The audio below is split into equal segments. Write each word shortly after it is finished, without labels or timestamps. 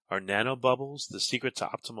Are nanobubbles the secret to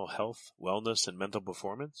optimal health, wellness, and mental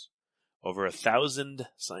performance? Over 1,000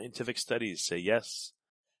 scientific studies say yes.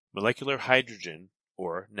 Molecular hydrogen,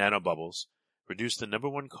 or nanobubbles, reduce the number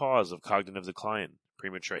one cause of cognitive decline,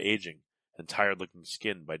 premature aging, and tired-looking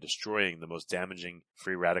skin by destroying the most damaging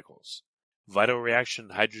free radicals. Vital reaction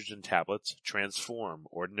hydrogen tablets transform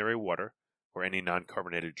ordinary water, or any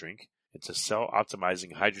non-carbonated drink, into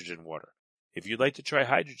cell-optimizing hydrogen water. If you'd like to try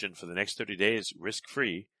hydrogen for the next 30 days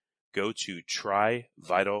risk-free, go to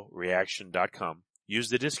tryvitalreaction.com. Use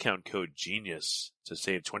the discount code GENIUS to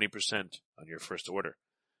save 20% on your first order.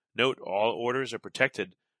 Note, all orders are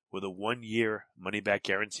protected with a 1-year money-back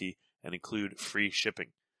guarantee and include free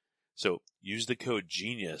shipping. So use the code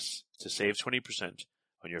GENIUS to save 20%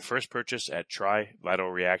 on your first purchase at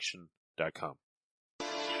tryvitalreaction.com.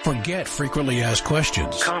 Forget frequently asked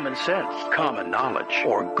questions. Common sense, common knowledge,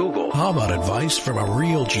 or Google. How about advice from a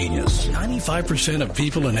real genius? 95% of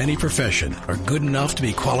people in any profession are good enough to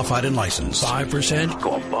be qualified and licensed. 5%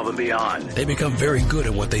 go above and beyond. They become very good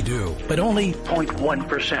at what they do, but only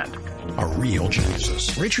 0.1% are real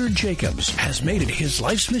geniuses. Richard Jacobs has made it his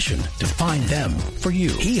life's mission to find them for you.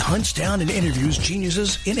 He hunts down and interviews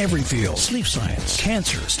geniuses in every field: sleep science,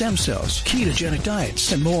 cancer, stem cells, ketogenic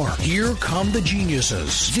diets, and more. Here come the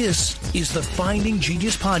geniuses. This is the Finding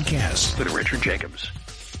Genius Podcast with Richard Jacobs.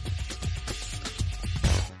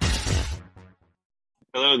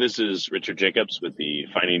 Hello, this is Richard Jacobs with the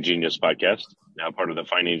Finding Genius Podcast, now part of the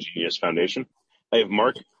Finding Genius Foundation. I have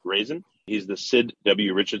Mark Rasin. He's the Sid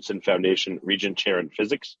W. Richardson Foundation Regent Chair in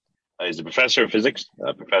Physics. He's a professor of physics,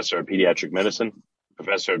 a professor of pediatric medicine,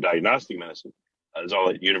 professor of diagnostic medicine. He's all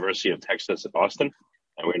at University of Texas at Austin.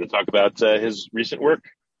 And we're going to talk about his recent work.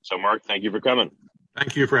 So, Mark, thank you for coming.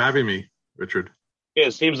 Thank you for having me, Richard. Yeah,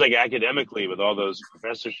 it seems like academically, with all those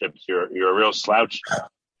professorships, you're a real slouch.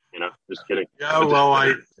 Just kidding. Yeah, well,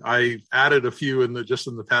 I added a few in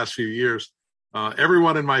the past few years.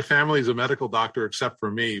 Everyone in my family is a medical doctor except for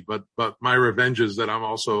me, but my revenge is that I'm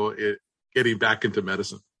also getting back into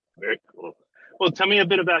medicine. Very cool. Well, tell me a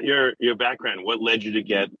bit about your background. What led you to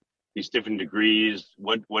get these different degrees?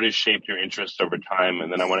 What has shaped your interest over time?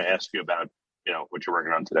 And then I want to ask you about, what you're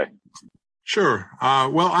working on today. Sure.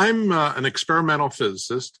 Well, I'm an experimental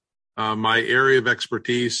physicist. My area of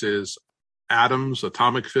expertise is atoms,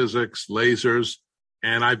 atomic physics, lasers,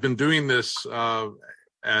 and I've been doing this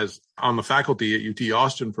as on the faculty at UT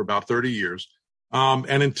Austin for about 30 years.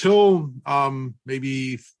 And until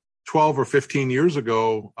maybe 12 or 15 years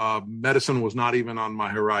ago, medicine was not even on my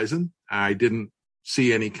horizon. I didn't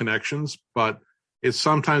see any connections, but it's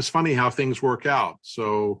sometimes funny how things work out.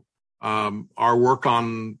 So our work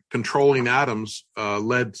on controlling atoms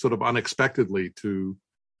led sort of unexpectedly to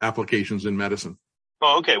applications in medicine.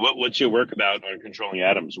 Oh, okay. What's your work about on controlling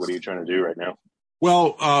atoms? What are you trying to do right now?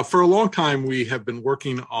 Well, for a long time, we have been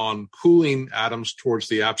working on cooling atoms towards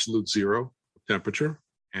the absolute zero temperature.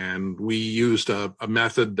 And we used a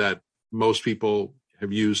method that most people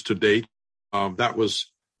have used to date. That was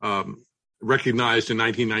recognized in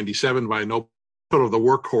 1997 by Nobel, sort of the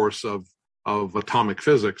workhorse of atomic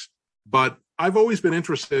physics. But I've always been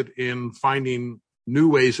interested in finding new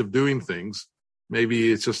ways of doing things.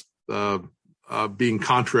 Maybe it's just being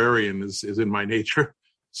contrarian is in my nature.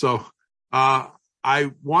 So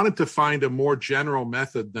I wanted to find a more general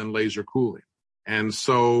method than laser cooling. And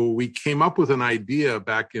so we came up with an idea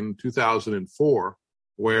back in 2004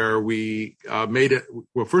 where we made a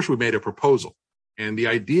proposal. And the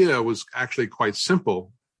idea was actually quite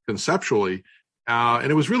simple conceptually.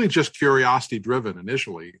 And it was really just curiosity driven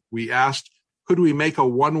initially. We asked, could we make a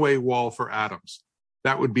one-way wall for atoms?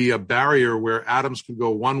 That would be a barrier where atoms could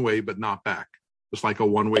go one way but not back, just like a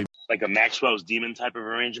one-way. Like a Maxwell's demon type of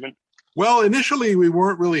arrangement? Well, initially, we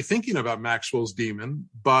weren't really thinking about Maxwell's demon,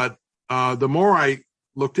 but the more I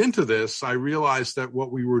looked into this, I realized that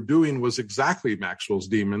what we were doing was exactly Maxwell's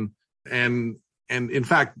demon. And in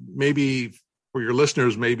fact, maybe for your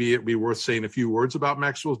listeners, maybe it'd be worth saying a few words about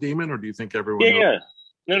Maxwell's demon, or do you think everyone knows?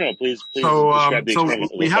 Yeah. No, please. So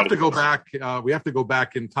we have to go back. We have to go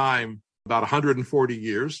back in time about 140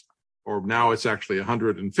 years, or now it's actually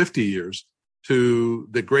 150 years, to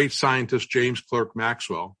the great scientist James Clerk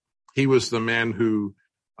Maxwell. He was the man who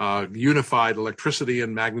unified electricity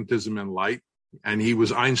and magnetism and light, and he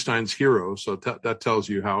was Einstein's hero. So that tells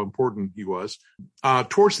you how important he was.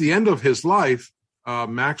 Towards the end of his life,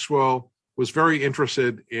 Maxwell was very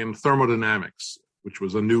interested in thermodynamics, which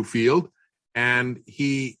was a new field. And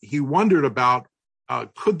he wondered about,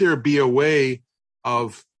 could there be a way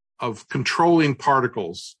of controlling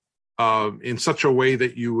particles in such a way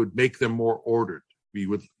that you would make them more ordered? We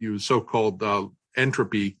would use so-called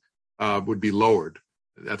entropy would be lowered.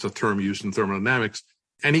 That's a term used in thermodynamics.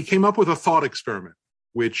 And he came up with a thought experiment,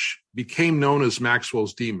 which became known as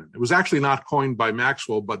Maxwell's demon. It was actually not coined by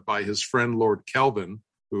Maxwell, but by his friend Lord Kelvin,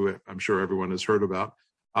 who I'm sure everyone has heard about.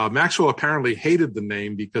 Maxwell apparently hated the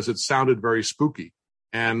name because it sounded very spooky.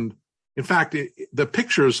 And in fact, the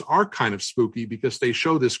pictures are kind of spooky because they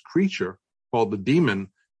show this creature called the demon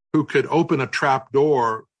who could open a trap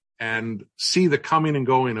door and see the coming and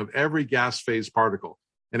going of every gas phase particle.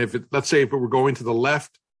 And let's say if it were going to the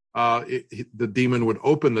left, the demon would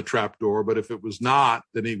open the trap door, but if it was not,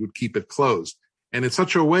 then he would keep it closed. And in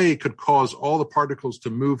such a way, it could cause all the particles to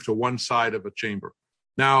move to one side of a chamber.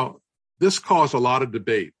 Now, this caused a lot of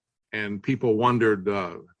debate, and people wondered,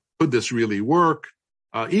 could this really work?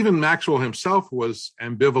 Even Maxwell himself was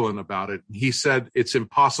ambivalent about it. He said, it's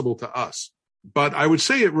impossible to us. But I would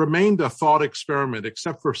say it remained a thought experiment,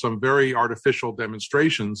 except for some very artificial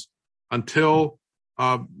demonstrations until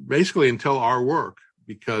our work,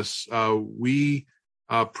 because we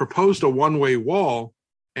proposed a one-way wall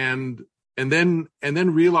and then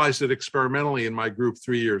realized it experimentally in my group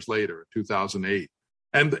 3 years later, 2008.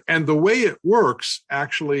 And the way it works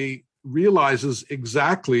actually realizes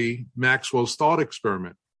exactly Maxwell's thought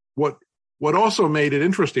experiment. What also made it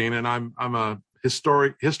interesting, and I'm a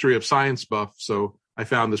history of science buff, so I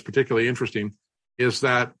found this particularly interesting, is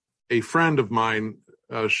that a friend of mine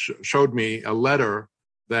showed me a letter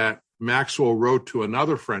that Maxwell wrote to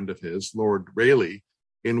another friend of his, Lord Rayleigh,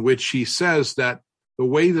 in which he says that the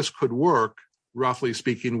way this could work, roughly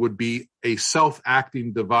speaking, would be a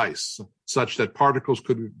self-acting device such that particles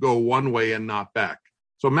could go one way and not back.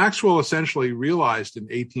 So Maxwell essentially realized in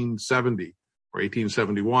 1870 or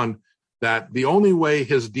 1871 that the only way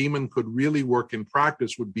his demon could really work in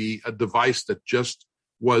practice would be a device that just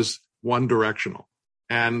was one directional.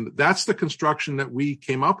 And that's the construction that we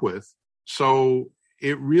came up with. So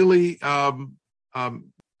it really...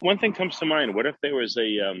 One thing comes to mind. What if there was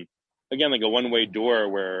like a one-way door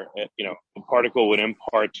where, a particle would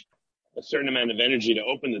impart a certain amount of energy to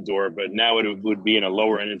open the door, but now it would be in a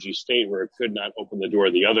lower energy state where it could not open the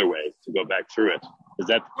door the other way to go back through it. Is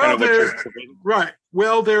that kind of what you're saying? Right.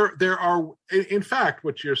 Well, there are, in fact,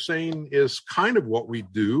 what you're saying is kind of what we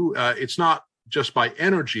do. It's not just by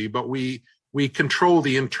energy, but we control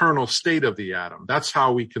the internal state of the atom. That's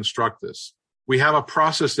how we construct this. We have a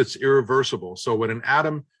process that's irreversible. So when an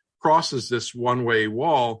atom crosses this one-way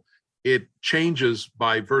wall, it changes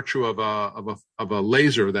by virtue of a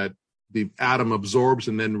laser that the atom absorbs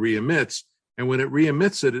and then re-emits. And when it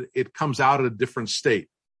re-emits it comes out at a different state,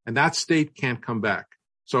 and that state can't come back.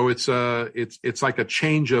 So it's like a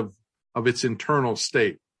change of its internal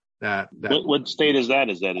state. What state is that?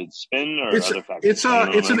 Is that its spin or other factors?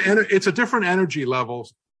 It's a different energy level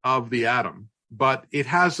of the atom, but it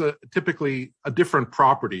has typically a different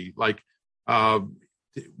property. Like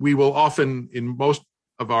we will often, in most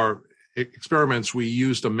of our experiments, we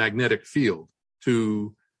used a magnetic field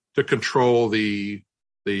to control the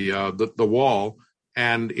wall.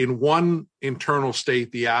 And in one internal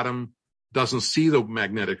state, the atom doesn't see the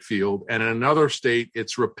magnetic field, and in another state,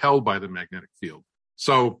 it's repelled by the magnetic field.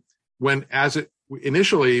 So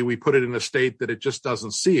initially we put it in a state that it just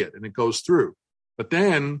doesn't see it, and it goes through. But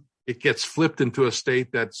then it gets flipped into a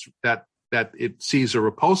state that it sees a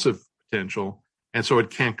repulsive potential, and so it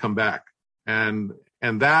can't come back. And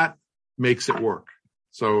that makes it work.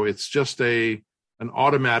 So it's just an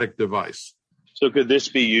automatic device. So could this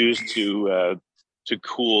be used to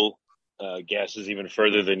cool gases even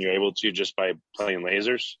further than you're able to just by playing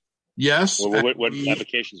lasers? Yes. What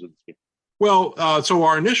applications would this be? Well, so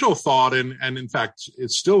our initial thought, and in fact,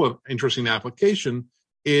 it's still an interesting application,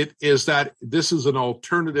 it is that this is an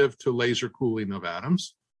alternative to laser cooling of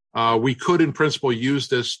atoms. We could, in principle, use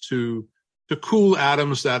this to cool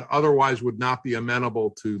atoms that otherwise would not be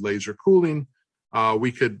amenable to laser cooling.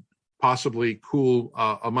 We could possibly cool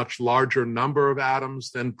a much larger number of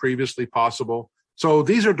atoms than previously possible. So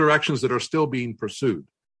these are directions that are still being pursued.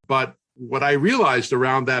 But what I realized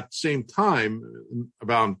around that same time,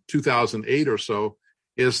 about 2008 or so,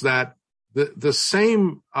 is that the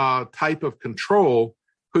same type of control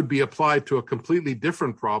could be applied to a completely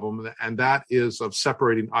different problem, and that is of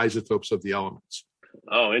separating isotopes of the elements.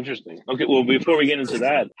 Oh, interesting. Okay, well, before we get into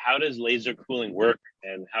that, how does laser cooling work,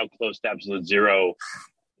 and how close to absolute zero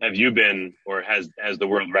have you been, or has the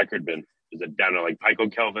world record been? Is it down to like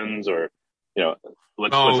picokelvins, or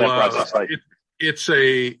what's that process like? It's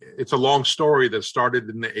a long story that started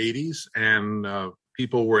in the 80s, and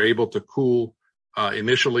people were able to cool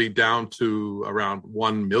initially down to around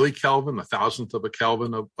 1 millikelvin, a thousandth of a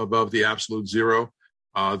Kelvin above the absolute zero.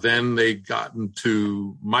 Then they got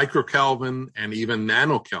into microkelvin and even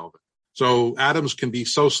nanokelvin. So atoms can be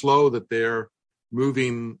so slow that they're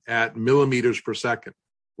moving at millimeters per second,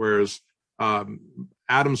 whereas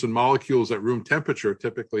atoms and molecules at room temperature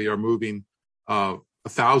typically are moving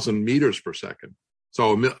 1,000 meters per second.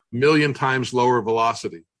 So a million times lower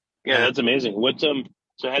velocity. Yeah, that's amazing.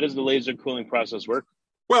 So how does the laser cooling process work?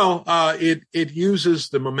 Well, it uses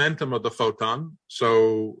the momentum of the photon.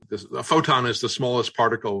 So a photon is the smallest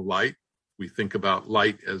particle of light. We think about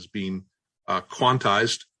light as being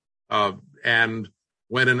quantized. And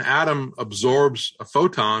when an atom absorbs a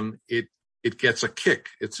photon, it gets a kick.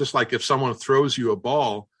 It's just like if someone throws you a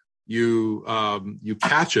ball, you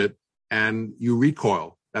catch it and you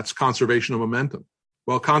recoil. That's conservation of momentum.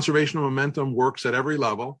 Well, conservation of momentum works at every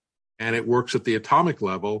level, and it works at the atomic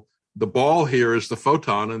level. The ball here is the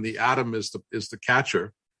photon, and the atom is the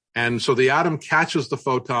catcher. And so the atom catches the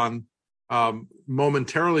photon,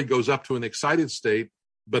 momentarily goes up to an excited state,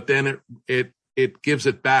 but then it gives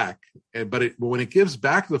it back. But when it gives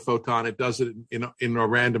back the photon, it does it in a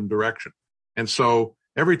random direction. And so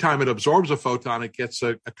every time it absorbs a photon, it gets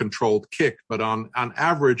a controlled kick. But on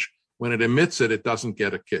average, when it emits it, it doesn't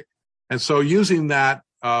get a kick. And so using that,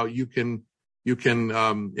 you can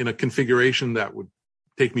in a configuration that would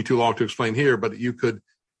take me too long to explain here, but you can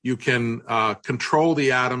control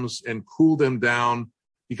the atoms and cool them down,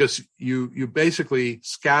 because you basically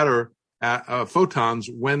scatter photons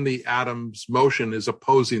when the atom's motion is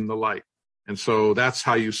opposing the light. And so that's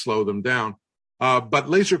how you slow them down. But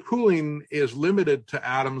laser cooling is limited to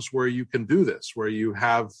atoms where you can do this, where you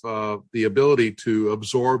have the ability to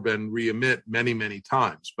absorb and re-emit many, many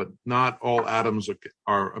times, but not all atoms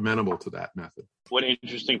are amenable to that method. What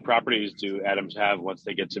interesting properties do atoms have once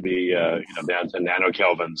they get to be down to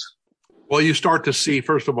nanokelvins? Well, you start to see,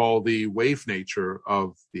 first of all, the wave nature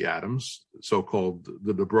of the atoms, so-called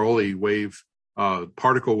the de Broglie wave,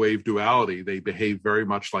 particle wave duality. They behave very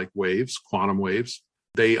much like waves, quantum waves.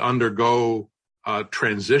 They undergo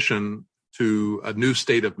transition to a new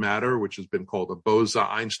state of matter, which has been called a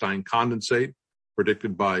Bose-Einstein condensate,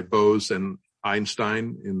 predicted by Bose and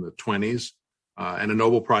Einstein in the 1920s. And a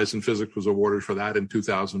Nobel Prize in Physics was awarded for that in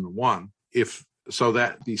 2001. So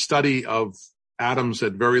that the study of atoms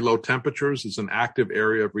at very low temperatures is an active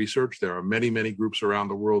area of research. There are many, many groups around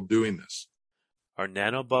the world doing this. Are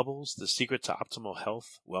nanobubbles the secret to optimal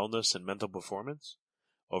health, wellness, and mental performance?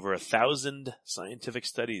 Over 1,000 scientific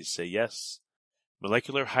studies say yes.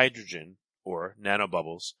 Molecular hydrogen, or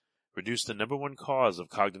nanobubbles, reduce the number one cause of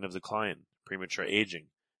cognitive decline, premature aging,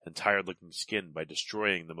 and tired-looking skin by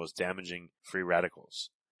destroying the most damaging free radicals.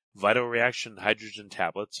 Vital reaction hydrogen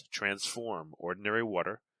tablets transform ordinary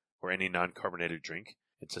water, or any non-carbonated drink,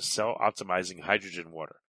 into cell-optimizing hydrogen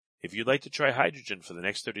water. If you'd like to try hydrogen for the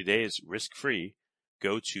next 30 days risk-free,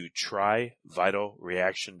 go to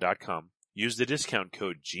tryvitalreaction.com. Use the discount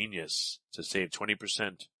code GENIUS to save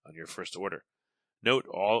 20% on your first order. Note,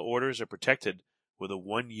 all orders are protected with a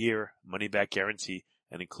 1-year money-back guarantee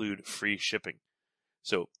and include free shipping.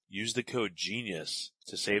 So use the code GENIUS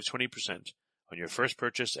to save 20% on your first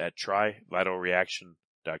purchase at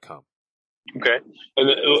tryvitalreaction.com. Okay.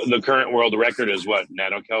 And the current world record is what,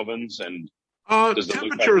 nanokelvins? And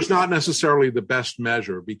temperature is not necessarily the best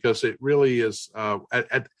measure, because it really is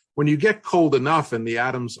when you get cold enough and the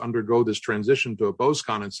atoms undergo this transition to a Bose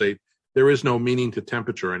condensate, there is no meaning to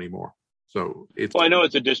temperature anymore. So I know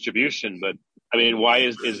it's a distribution, but I mean, why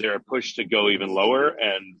is there a push to go even lower?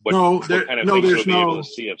 And what kind of things will be able to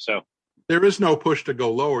see if so? There is no push to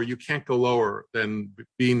go lower. You can't go lower than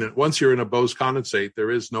once you're in a Bose condensate, there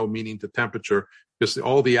is no meaning to temperature, because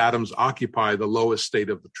all the atoms occupy the lowest state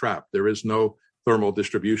of the trap. There is no thermal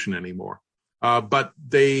distribution anymore. But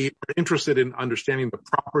they are interested in understanding the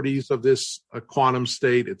properties of this quantum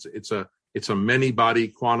state. It's a many-body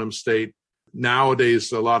quantum state.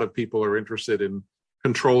 Nowadays, a lot of people are interested in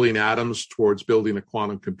controlling atoms towards building a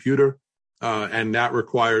quantum computer, and that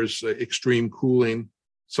requires extreme cooling.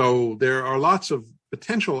 So there are lots of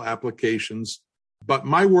potential applications, but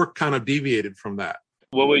my work kind of deviated from that.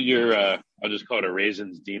 What would your, I'll just call it a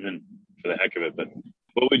raisins demon for the heck of it, but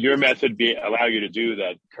what would your method allow you to do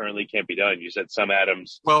that currently can't be done? You said some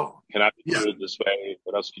atoms cannot be cooled this way.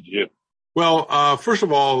 What else could you do? Well, first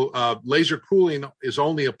of all, laser cooling is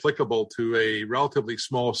only applicable to a relatively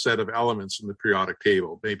small set of elements in the periodic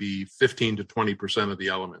table, maybe 15 to 20% of the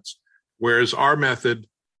elements, whereas our method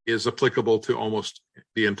is applicable to almost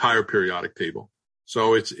the entire periodic table.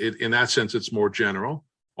 So in that sense, it's more general.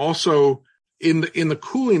 Also, in the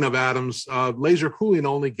cooling of atoms, laser cooling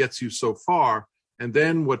only gets you so far. And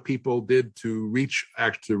then what people did to reach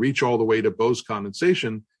all the way to Bose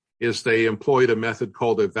condensation is they employed a method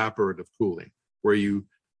called evaporative cooling, where you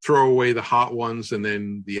throw away the hot ones, and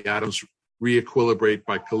then the atoms re-equilibrate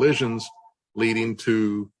by collisions, leading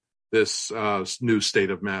to this new state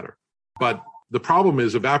of matter. But the problem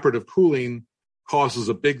is evaporative cooling causes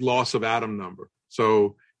a big loss of atom number.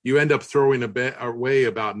 So you end up throwing away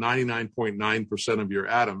about 99.9% of your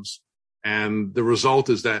atoms. And the result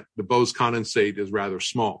is that the Bose condensate is rather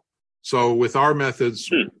small. So with our methods,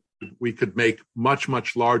 we could make much,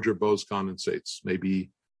 much larger Bose condensates, maybe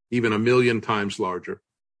even 1 million times larger.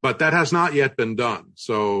 But that has not yet been done.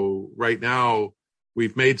 So right now,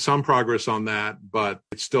 we've made some progress on that, but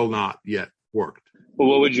it's still not yet worked. Well,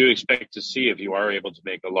 what would you expect to see if you are able to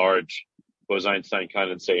make a large Bose-Einstein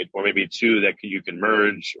condensate, or maybe two that you can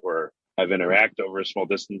merge or have interact over a small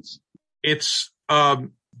distance? It's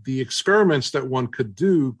the experiments that one could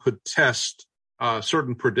do could test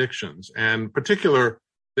certain predictions. And in particular,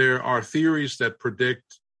 there are theories that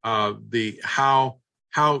predict how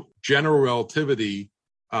general relativity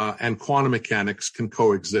and quantum mechanics can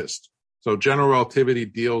coexist. So general relativity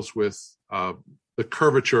deals with the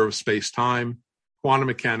curvature of space-time. Quantum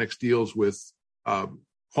mechanics deals with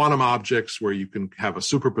quantum objects where you can have a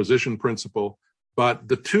superposition principle. But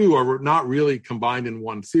the two are not really combined in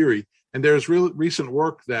one theory. And there's recent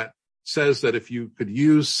work that says that if you could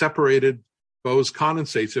use separated Bose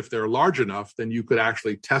condensates, if they're large enough, then you could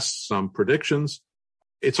actually test some predictions.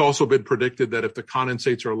 It's also been predicted that if the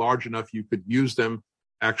condensates are large enough, you could use them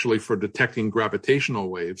actually for detecting gravitational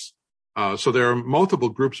waves. So there are multiple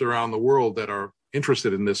groups around the world that are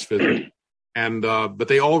interested in this physics, and but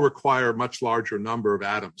they all require a much larger number of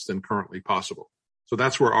atoms than currently possible. So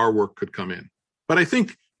that's where our work could come in. But I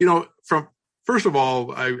think, first of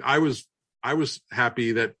all, I was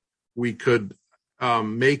happy that we could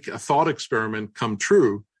make a thought experiment come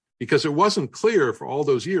true, because it wasn't clear for all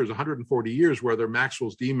those years, 140 years, whether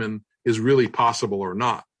Maxwell's demon is really possible or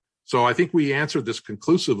not. So I think we answered this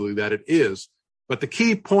conclusively that it is. But the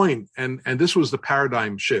key point, and this was the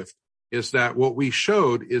paradigm shift, is that what we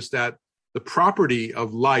showed is that the property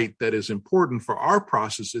of light that is important for our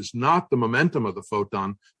process is not the momentum of the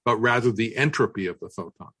photon, but rather the entropy of the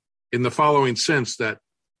photon, in the following sense that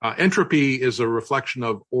entropy is a reflection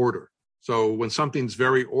of order. So when something's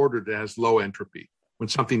very ordered, it has low entropy. When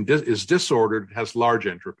something is disordered, it has large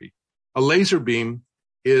entropy. A laser beam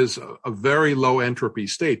is a very low entropy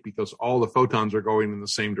state because all the photons are going in the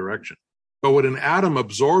same direction. But when an atom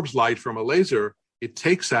absorbs light from a laser, it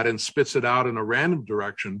takes that and spits it out in a random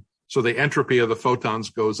direction, so the entropy of the photons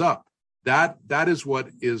goes up. That is what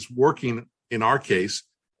is working in our case.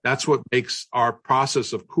 That's what makes our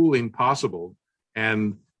process of cooling possible.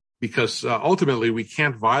 And because ultimately we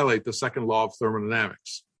can't violate the second law of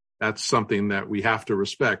thermodynamics. That's something that we have to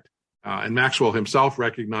respect. And Maxwell himself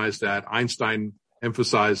recognized that. Einstein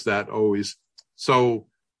emphasized that always. So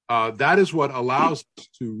that is what allows us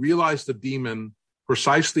to realize the demon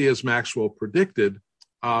precisely as Maxwell predicted,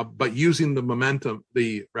 but using the momentum,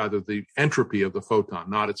 the entropy of the photon,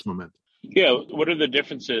 not its momentum. Yeah, what are the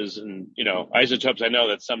differences in, isotopes? I know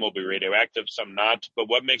that some will be radioactive, some not, but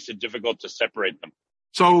what makes it difficult to separate them?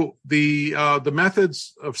 So the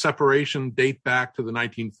methods of separation date back to the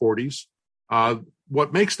 1940s.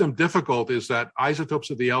 What makes them difficult is that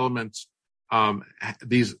isotopes of the elements,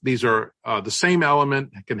 these are the same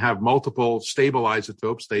element, can have multiple stable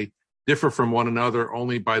isotopes. They differ from one another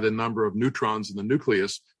only by the number of neutrons in the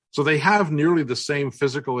nucleus. So they have nearly the same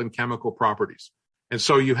physical and chemical properties. And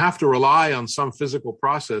so you have to rely on some physical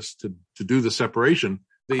process to do the separation.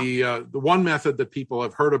 The one method that people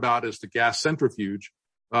have heard about is the gas centrifuge,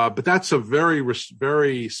 but that's a very,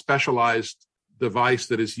 very specialized device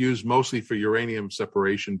that is used mostly for uranium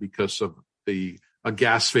separation because of a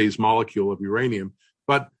gas phase molecule of uranium.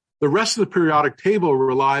 But the rest of the periodic table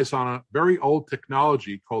relies on a very old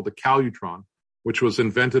technology called the calutron, which was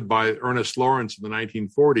invented by Ernest Lawrence in the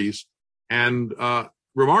 1940s. And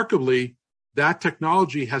remarkably, that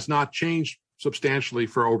technology has not changed substantially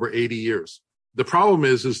for over 80 years. The problem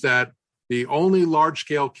is that the only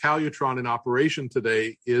large-scale calutron in operation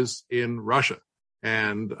today is in Russia.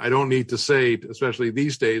 And I don't need to say, especially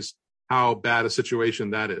these days, how bad a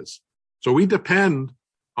situation that is. So we depend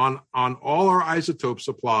on all our isotope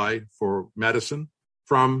supply for medicine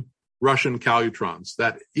from Russian calutrons,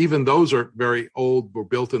 that even those are very old, were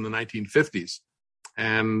built in the 1950s.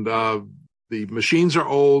 And the machines are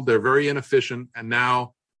old, they're very inefficient, and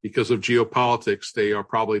now, because of geopolitics, they are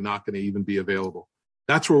probably not going to even be available.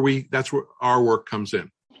 That's where our work comes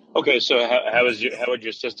in. Okay, so how would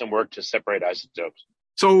your system work to separate isotopes?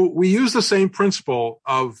 So we use the same principle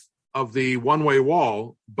of the one-way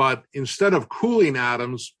wall, but instead of cooling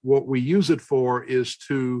atoms, what we use it for is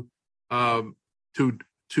to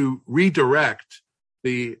redirect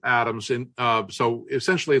the atoms in. So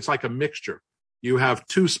essentially, it's like a mixture. You have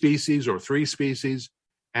 2 species or 3 species,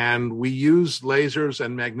 and we use lasers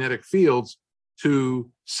and magnetic fields to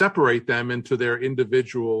separate them into their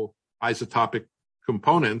individual isotopic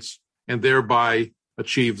components and thereby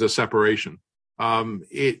achieve the separation.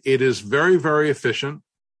 It is very, very efficient.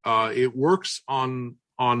 It works on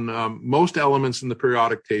most elements in the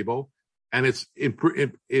periodic table, and it's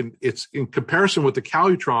in comparison with the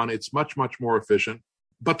Calutron, it's much, much more efficient.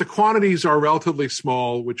 But the quantities are relatively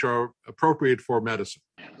small, which are appropriate for medicine.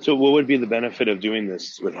 So what would be the benefit of doing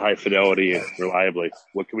this with high fidelity and reliably?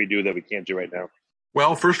 What can we do that we can't do right now?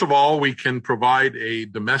 Well, first of all, we can provide a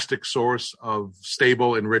domestic source of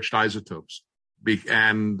stable enriched isotopes.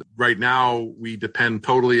 And right now, we depend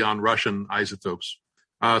totally on Russian isotopes.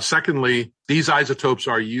 Secondly, these isotopes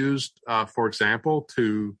are used, for example,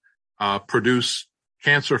 to produce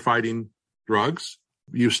cancer-fighting drugs.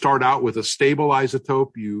 You start out with a stable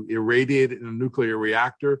isotope, you irradiate it in a nuclear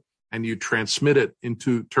reactor, and you transmit it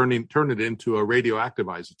turn it into a radioactive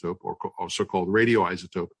isotope, or also called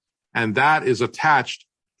radioisotope. And that is attached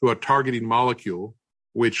to a targeting molecule,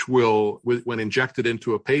 which will, when injected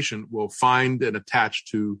into a patient, will find and attach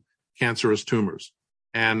to cancerous tumors.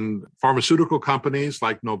 And pharmaceutical companies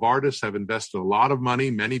like Novartis have invested a lot of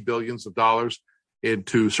money, many billions of dollars,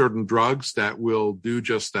 into certain drugs that will do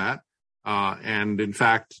just that. And in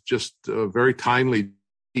fact, just very timely,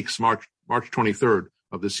 March 23rd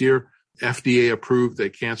of this year, FDA approved a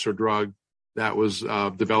cancer drug that was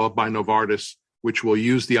developed by Novartis, which will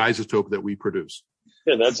use the isotope that we produce.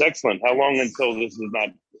 Yeah, that's excellent. How long until this is not,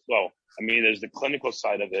 well, I mean, there's the clinical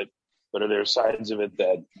side of it, but are there sides of it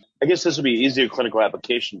that, I guess this would be easier clinical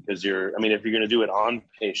application because if you're going to do it on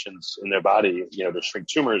patients in their body, to shrink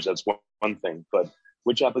tumors, that's one thing. But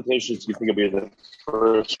which applications do you think will be the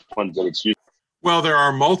first ones that it's used? Well, there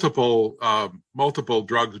are multiple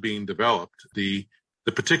drugs being developed. The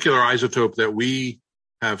particular isotope that we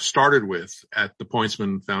have started with at the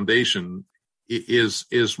Pointsman Foundation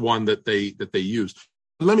is one that they use.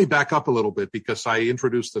 Let me back up a little bit because I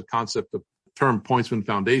introduced the concept of term Pointsman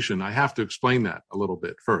Foundation. I have to explain that a little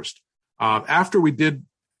bit first. After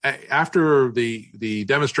the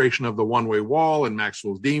demonstration of the one-way wall and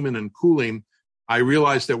Maxwell's demon and cooling, I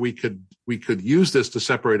realized that we could use this to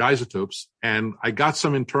separate isotopes, and I got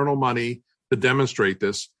some internal money to demonstrate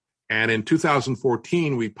this. And in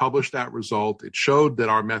 2014, we published that result. It showed that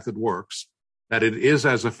our method works, that it is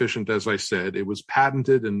as efficient as I said. It was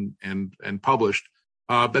patented and published.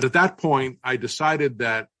 But at that point, I decided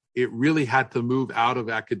that it really had to move out of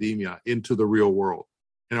academia into the real world.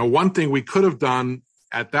 One thing we could have done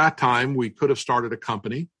at that time, we could have started a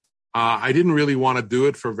company. I didn't really want to do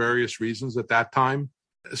it for various reasons at that time,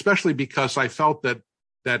 especially because I felt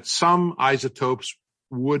that some isotopes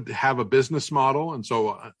would have a business model, and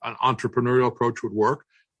so an entrepreneurial approach would work.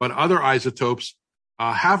 But other isotopes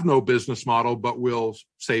have no business model, but will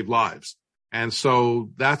save lives. And so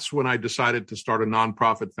that's when I decided to start a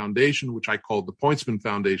nonprofit foundation, which I called the Pointsman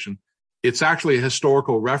Foundation. It's actually a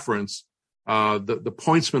historical reference. The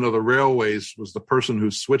pointsman of the railways was the person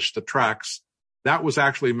who switched the tracks. That was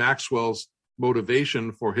actually Maxwell's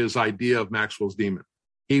motivation for his idea of Maxwell's demon.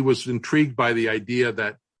 He was intrigued by the idea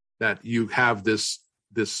that you have this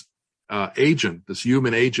agent, this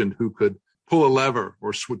human agent who could pull a lever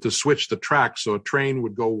or to switch the track so a train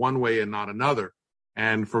would go one way and not another.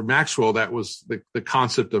 And for Maxwell, that was the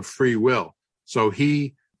concept of free will. So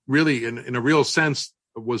he really, in a real sense,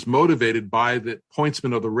 was motivated by the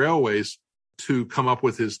pointsman of the railways to come up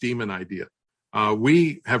with his demon idea.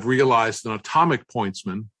 We have realized an atomic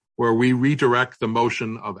pointsman where we redirect the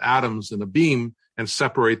motion of atoms in a beam and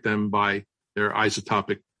separate them by their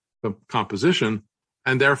isotopic composition.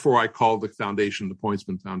 And therefore, I call the foundation the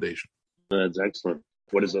Pointsman Foundation. That's excellent.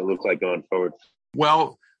 What does it look like going forward?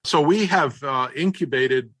 Well, so we have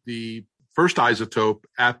incubated the first isotope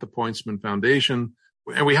at the Pointsman Foundation,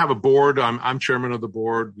 and we have a board. I'm chairman of the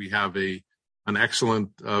board. We have an excellent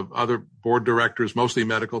other board directors, mostly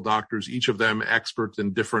medical doctors, each of them experts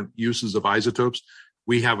in different uses of isotopes.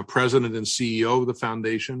 We have a president and CEO of the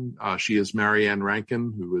foundation. She is Marianne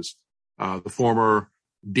Rankin, who is the former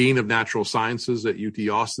Dean of Natural Sciences at UT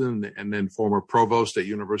Austin and then former provost at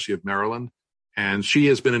University of Maryland. And she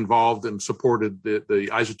has been involved and supported the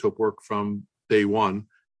isotope work from day one.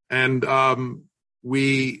 And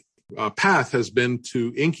path has been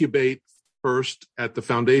to incubate first at the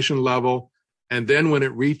foundation level. And then when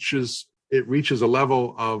it reaches a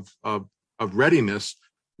level of readiness,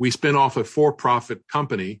 we spin off a for-profit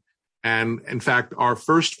company. And in fact, our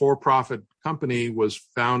first for-profit company was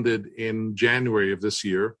founded in January of this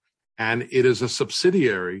year. And it is a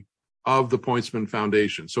subsidiary of the Pointsman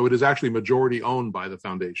Foundation. So it is actually majority owned by the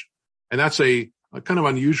foundation. And that's a kind of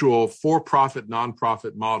unusual for-profit,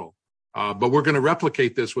 nonprofit model. But we're going to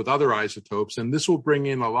replicate this with other isotopes, and this will bring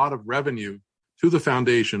in a lot of revenue to the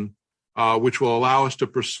foundation, which will allow us to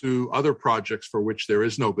pursue other projects for which there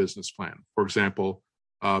is no business plan. For example,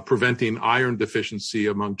 preventing iron deficiency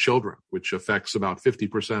among children, which affects about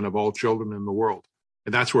 50% of all children in the world.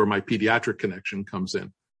 And that's where my pediatric connection comes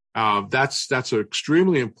in. That's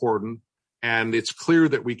extremely important. And it's clear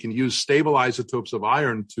that we can use stable isotopes of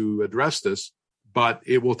iron to address this, but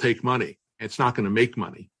it will take money. It's not going to make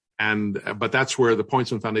money. But that's where the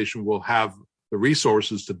Pointsman Foundation will have the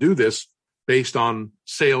resources to do this based on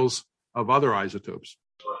sales of other isotopes.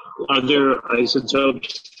 Are there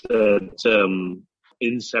isotopes that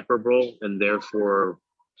inseparable and therefore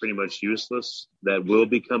pretty much useless that will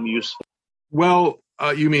become useful? Well,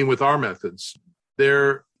 you mean with our methods?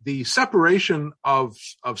 The separation of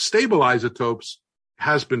stable isotopes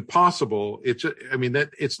has been possible.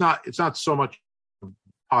 It's not so much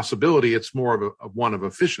possibility, it's more of one of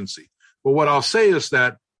efficiency. But what I'll say is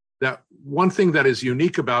that one thing that is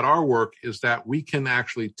unique about our work is that we can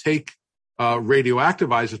actually take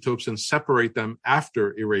radioactive isotopes and separate them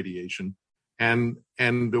after irradiation. And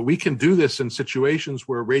we can do this in situations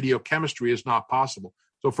where radiochemistry is not possible.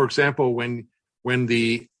 So, for example, when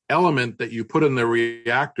the element that you put in the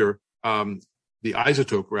reactor, the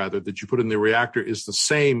isotope rather, that you put in the reactor is the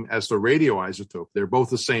same as the radioisotope, they're both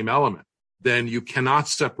the same element, then you cannot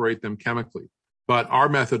separate them chemically. But our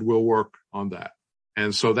method will work on that.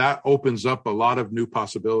 And so that opens up a lot of new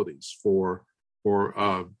possibilities for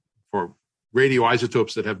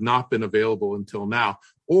radioisotopes that have not been available until now.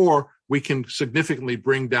 Or we can significantly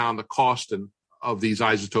bring down the cost of these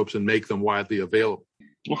isotopes and make them widely available.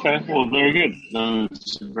 Okay, well, very good.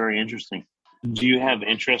 It's very interesting. Do you have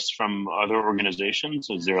interest from other organizations?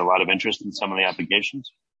 Is there a lot of interest in some of the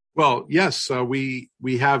applications? Well, yes, we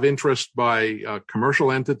have interest by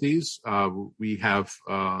commercial entities. We have,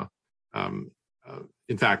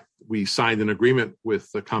 in fact, we signed an agreement with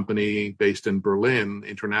a company based in Berlin,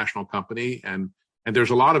 international company, and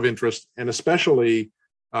there's a lot of interest, and especially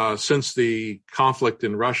since the conflict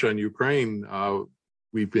in Russia and Ukraine,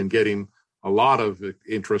 we've been getting a lot of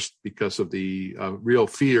interest because of the real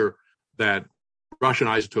fear that Russian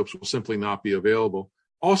isotopes will simply not be available.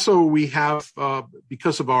 Also, we have,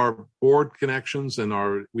 because of our board connections and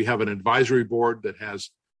we have an advisory board that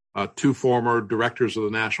has 2 former directors of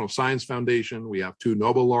the National Science Foundation. We have 2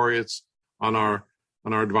 Nobel laureates on our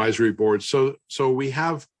advisory board. So we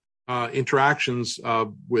have interactions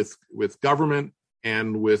with government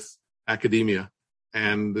and with academia,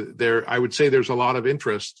 and I would say there's a lot of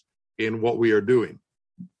interest in what we are doing.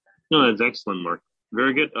 No, that's excellent, Mark.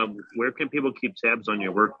 Very good. Where can people keep tabs on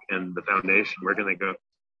your work and the foundation? Where can they go?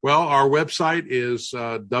 Well, our website is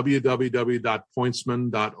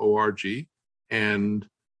www.pointsman.org, and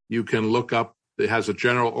you can look up, it has a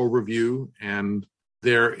general overview, and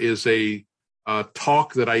there is a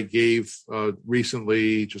talk that I gave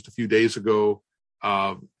recently, just a few days ago,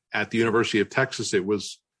 at the University of Texas. It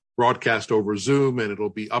was broadcast over Zoom, and it'll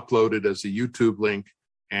be uploaded as a YouTube link,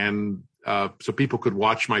 and so people could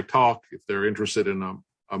watch my talk if they're interested in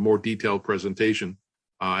a more detailed presentation.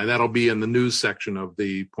 And that'll be in the news section of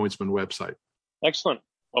the Pointsman website. Excellent.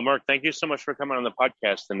 Well, Mark, thank you so much for coming on the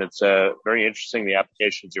podcast. And it's very interesting, the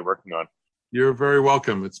applications you're working on. You're very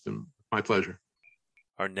welcome. It's been my pleasure.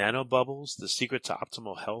 Are nanobubbles the secret to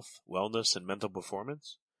optimal health, wellness, and mental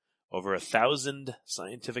performance? Over 1,000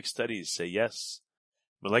 scientific studies say yes.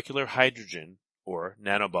 Molecular hydrogen, or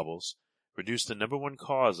nanobubbles, reduce the #1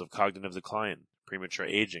 cause of cognitive decline, premature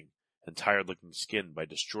aging, and tired-looking skin by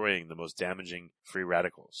destroying the most damaging free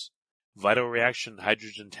radicals. Vital reaction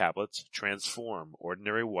hydrogen tablets transform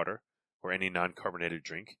ordinary water, or any non-carbonated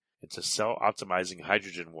drink, into cell-optimizing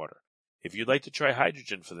hydrogen water. If you'd like to try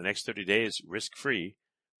hydrogen for the next 30 days risk-free,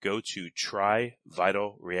 go to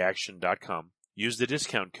tryvitalreaction.com. Use the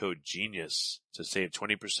discount code GENIUS to save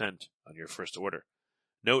 20% on your first order.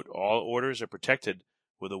 Note, all orders are protected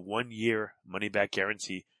with a 1-year money-back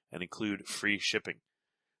guarantee and include free shipping.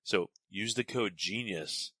 So use the code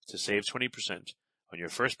GENIUS to save 20% on your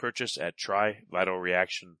first purchase at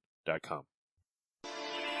tryvitalreaction.com.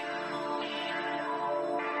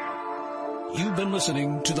 You've been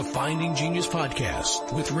listening to the Finding Genius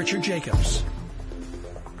podcast with Richard Jacobs.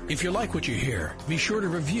 If you like what you hear, be sure to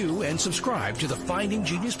review and subscribe to the Finding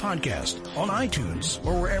Genius podcast on iTunes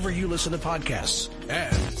or wherever you listen to podcasts.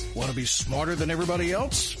 And want to be smarter than everybody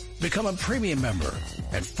else? Become a premium member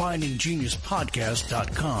at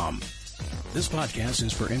findinggeniuspodcast.com. This podcast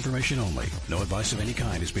is for information only. No advice of any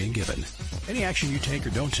kind is being given. Any action you take or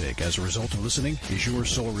don't take as a result of listening is your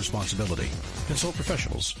sole responsibility. Consult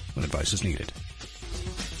professionals when advice is needed.